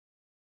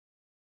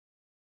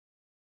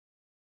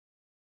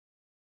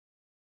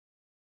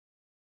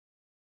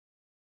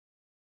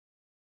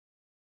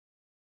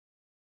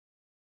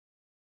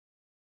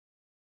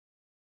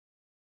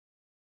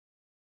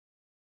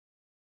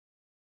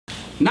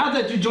Now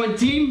that you joined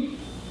team,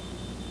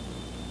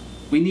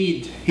 we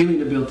need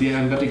healing ability.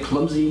 I'm very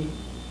clumsy.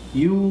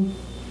 You...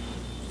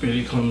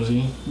 Very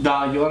clumsy.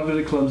 Da, you are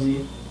very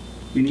clumsy.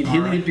 We need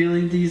healing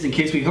abilities in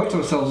case we hurt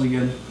ourselves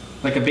again.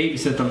 Like a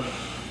babysitter.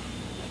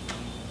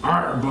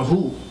 But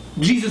who?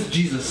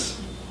 Jesus.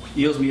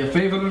 He owes me a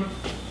favor.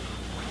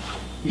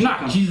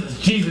 Not Jesus.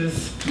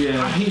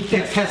 Yeah. I hate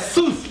that. It's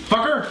Jesus,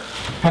 fucker.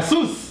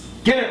 Jesus.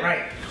 Get it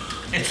right.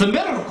 It's a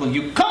miracle.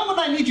 You come when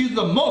I need you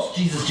the most,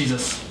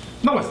 Jesus.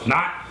 No, it's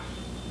not.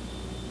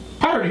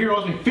 Pirate here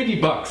owes me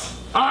 $50.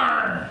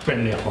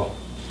 Pendejo.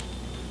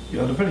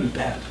 You're very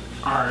bad.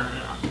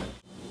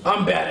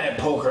 I'm bad at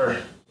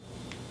poker.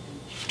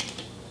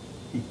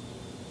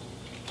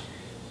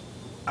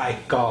 I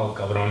call,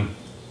 cabrón.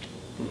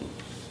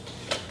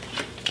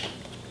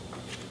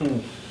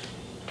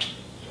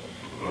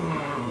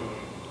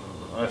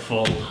 I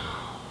fold.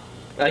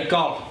 I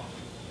call.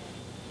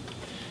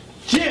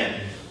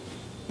 Jen!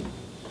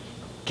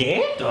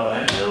 ¿Qué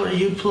the hell are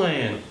you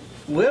playing?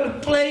 We're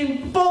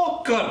playing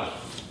poker.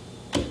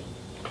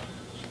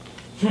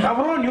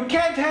 Cabrón, you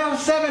can't have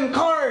 7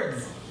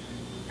 cards!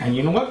 And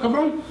you know what,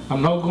 cabrón?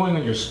 I'm not going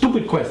on your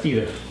stupid quest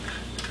either.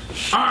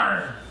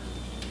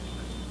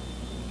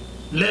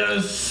 Let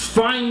us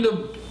find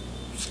the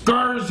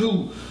scars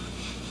who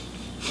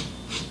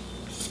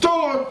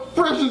stole our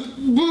precious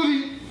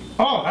booty.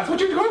 Oh, that's what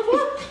you're going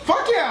for?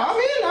 Fuck yeah,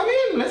 I'm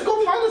in. Let's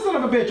go find the son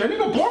of a bitch. I need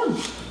a porn.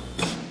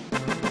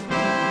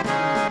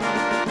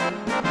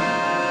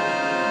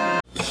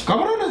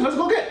 Cabrones, let's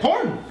go get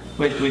porn.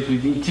 Wait, we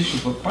need tissue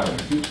for fire.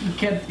 He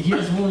can't, he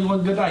has only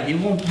one good eye. He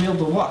won't be able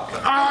to walk.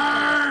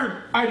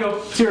 I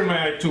know. Tear in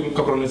my eye too,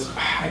 cabrones.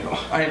 I know.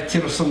 I have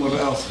tear somewhere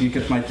else if you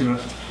get my tear.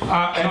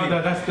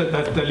 No, that's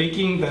the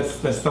leaking.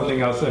 That's something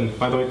else. And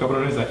by the way,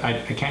 cabrones,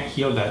 I can't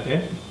heal that.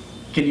 Eh?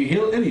 Can you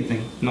heal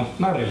anything? No,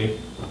 not really.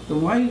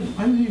 Then why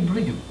did you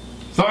bring him?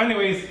 So,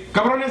 anyways,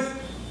 cabrones,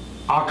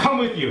 I'll come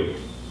with you.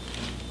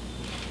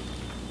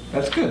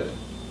 That's good.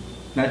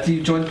 Now that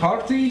you join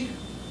party,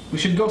 we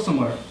should go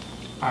somewhere.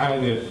 I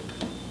did.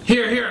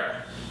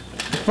 Here.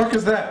 The fuck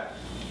is that?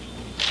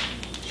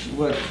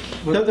 What?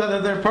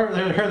 There's part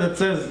here that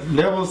says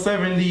level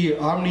 70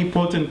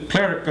 omnipotent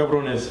cleric,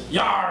 cabrones.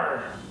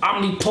 Yar!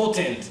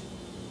 Omnipotent!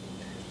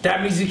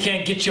 That means you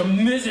can't get your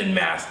mizzen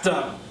masked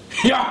up!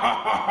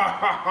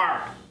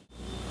 Yar!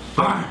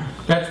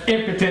 That's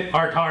impotent,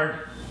 Artard.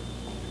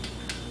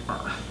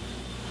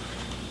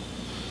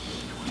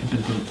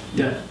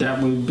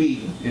 That would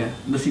be. Yeah,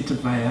 unless he took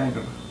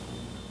Viagra.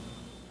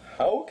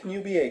 How can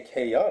you be a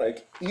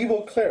chaotic,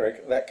 evil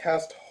cleric that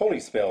casts holy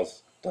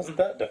spells? Doesn't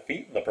that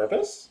defeat the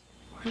purpose?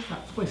 Where does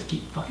that voice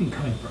keep fucking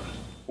coming from?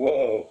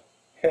 Whoa,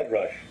 head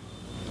rush.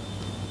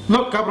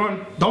 Look,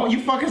 cabron, don't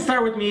you fucking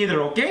start with me either,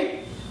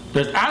 okay?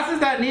 There's asses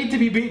that need to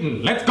be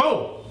beaten. Let's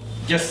go!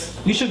 Yes,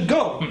 we should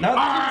go. Now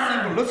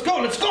that we're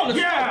single, let's go.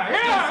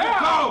 Yeah!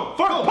 Go!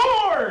 For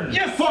porn!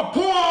 Yes, for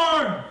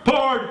porn!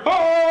 Porn!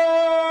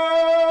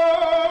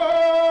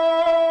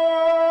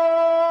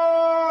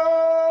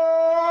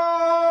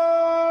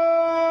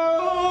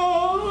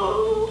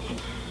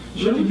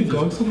 Should we be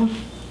going somewhere?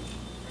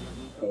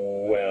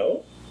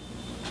 Well?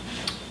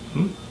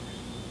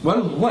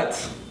 Well,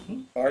 what?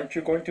 Aren't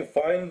you going to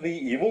find the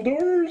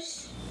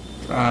evildoers?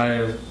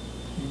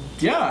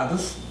 Yeah,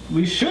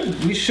 we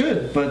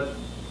should, but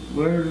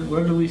where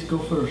do we go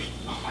first?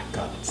 Oh my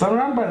god.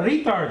 Surrounded by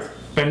retards.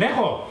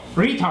 Pendejo.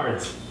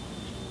 Retards.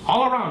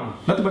 All around.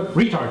 Nothing but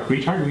retard.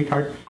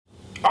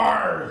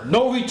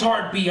 No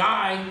retard be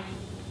I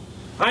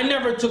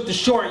never took the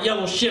short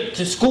yellow ship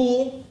to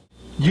school.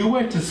 You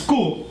went to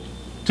school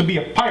to be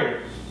a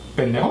pirate,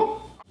 pendejo?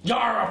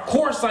 Yar, of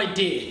course I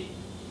did.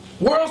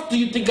 Where else do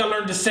you think I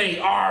learned to say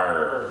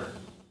arr?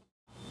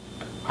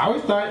 I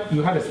always thought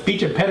you had a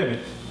speech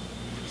impediment.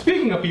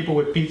 Speaking of people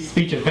with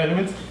speech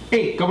impediments,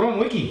 hey, cabron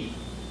wiki.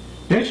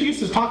 Didn't you used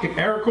to talk in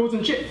error codes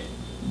and shit?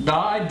 No,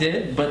 I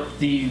did, but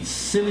the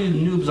silly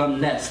noobs on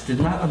Nets did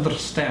not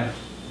understand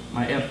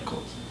my error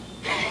codes.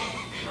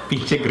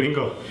 Pinche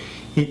gringo.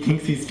 He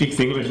thinks he speaks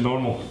English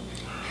normal.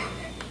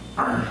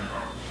 I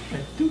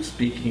do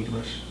speak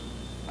English.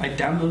 I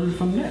downloaded it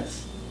from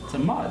Nets. It's a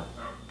mod.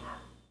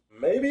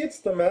 Maybe it's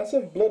the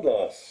massive blood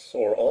loss,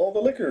 or all the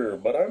liquor,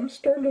 but I'm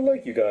starting to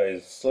like you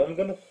guys, so I'm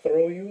gonna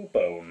throw you a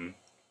bone.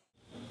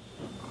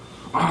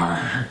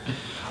 Arr!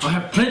 I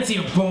have plenty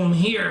of bone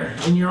here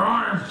in your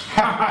arm.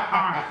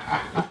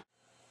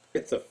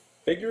 It's a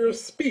figure of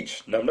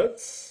speech,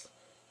 numbnuts.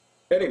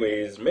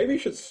 Anyways, maybe you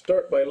should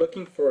start by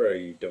looking for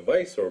a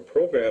device or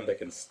program that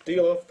can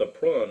steal off the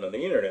Pr0n on the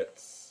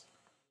internets.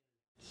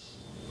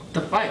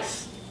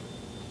 Device?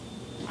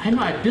 I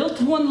know, I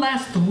built one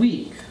last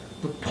week.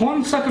 The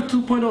Porn Sucker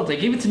 2.0, they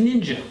gave it to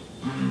Ninja.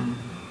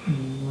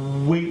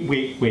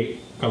 Wait,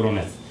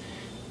 cabrones.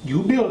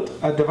 You built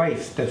a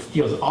device that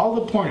steals all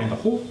the porn in the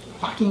whole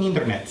fucking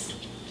internets.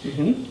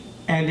 Mm-hmm.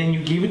 And then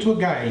you gave it to a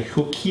guy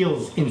who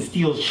kills and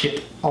steals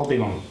shit all day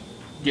long.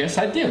 Yes,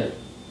 I did.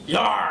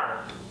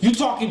 Yar! You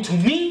talking to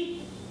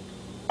me?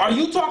 Are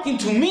you talking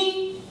to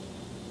me?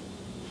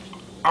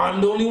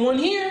 I'm the only one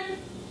here.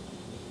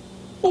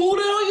 Who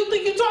the hell you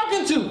think you're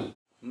talking to?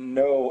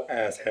 No,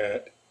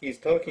 asshat. He's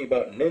talking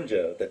about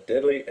Ninja, the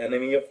deadly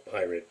enemy of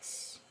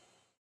pirates.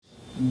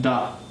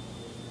 Duh.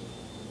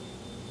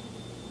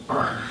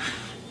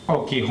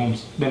 Okay,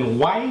 Holmes. Then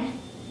why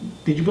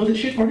did you build this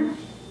shit for him?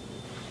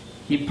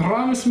 He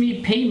promised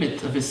me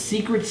payment of his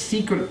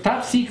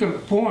top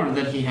secret porn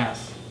that he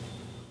has.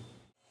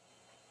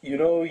 You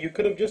know, you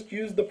could have just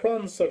used the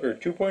Prawn Sucker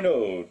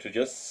 2.0 to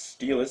just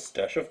steal his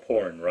stash of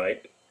porn,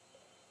 right?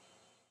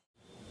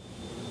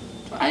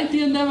 The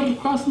idea never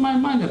crossed my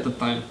mind at the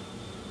time.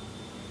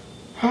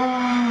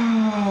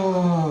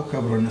 Oh,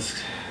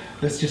 cabrones.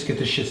 Let's just get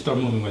this shit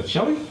started moving with,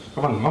 shall we?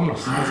 Come on,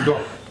 vámonos. Let's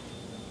go.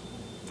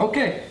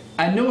 Okay,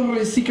 I know where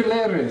his secret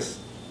lair is.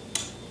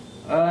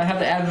 I have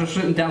the address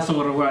written down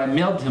somewhere where I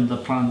mailed him the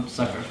prawn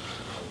sucker.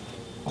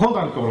 Hold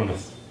on,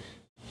 cabrones.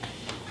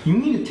 You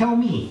mean to tell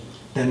me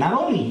that not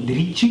only did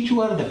he cheat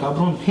you out of the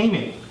cabron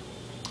payment,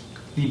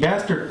 the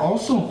bastard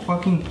also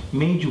fucking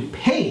made you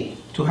pay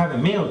to have it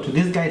mailed to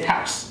this guy's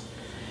house?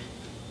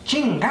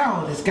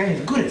 Chingao, this guy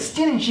is good at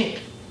stealing shit.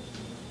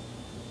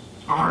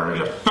 Arr,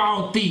 the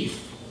foul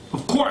thief.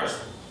 Of course.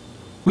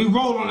 We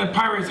rolled on the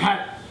pirate's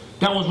hat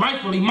that was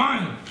rightfully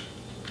mine.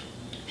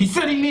 He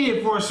said he needed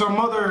it for some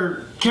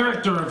other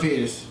character of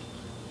his.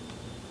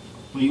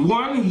 When he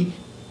won, he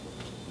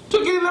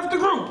took it and left the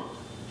group.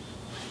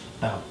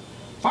 The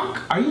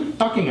fuck are you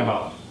talking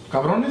about?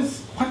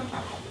 Cabrones? What the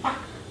fuck?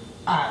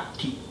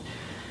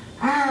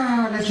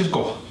 Let's just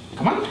go.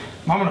 Come on.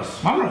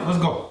 Vámonos, let's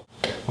go.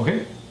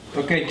 Okay?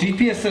 Okay,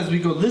 GPS says we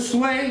go this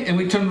way, and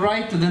we turn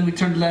right, and then we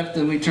turn left,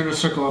 and we turn a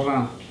circle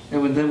around.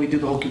 And then we do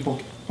the hokey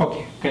pokey.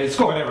 Okay, let's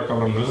go. Whatever,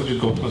 cabrón. Let's just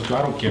go. Let's go.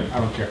 I don't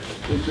care.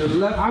 The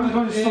left I'm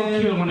going to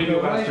so kill one of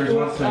you bastards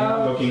once I'm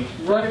not looking.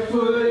 Right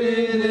foot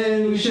in,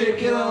 and we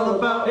shake it all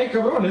about. Hey,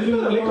 cabrón, isn't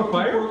it a lake of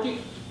fire?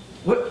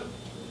 What?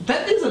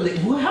 That is a lake.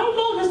 Well, how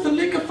long has the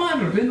lake of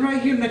fire been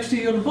right here next to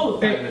you on the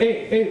boat?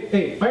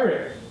 Hey,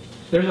 pirate.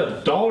 There's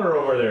 $1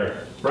 over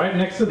there, right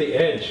next to the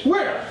edge.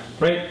 Where?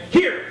 Right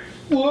here.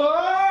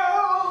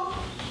 Whoa!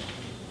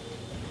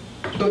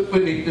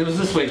 Wait, it was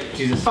this way,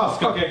 Jesus. Oh,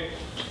 okay.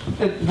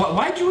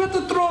 Why'd you have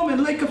to throw him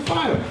in lake of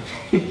fire?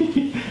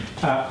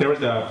 There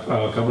was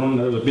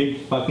a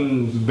big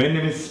fucking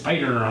venomous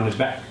spider on his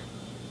back.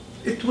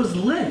 It was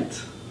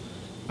Lent.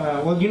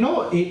 Well, you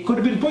know, it could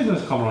have been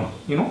poisonous, cabrón.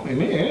 You know,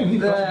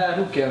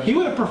 Who cares? he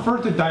would have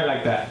preferred to die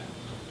like that,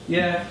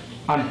 Yeah,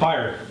 on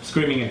fire,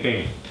 screaming in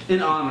pain.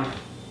 in honor.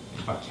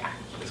 Fuck yeah,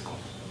 let's go.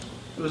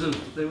 It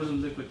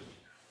wasn't liquid.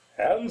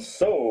 And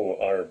so,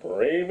 our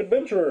brave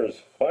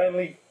adventurers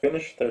finally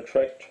finished their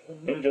trek to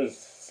Ninja's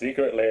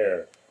secret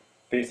lair,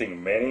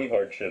 facing many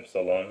hardships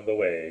along the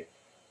way,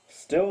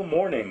 still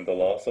mourning the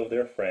loss of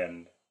their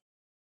friend.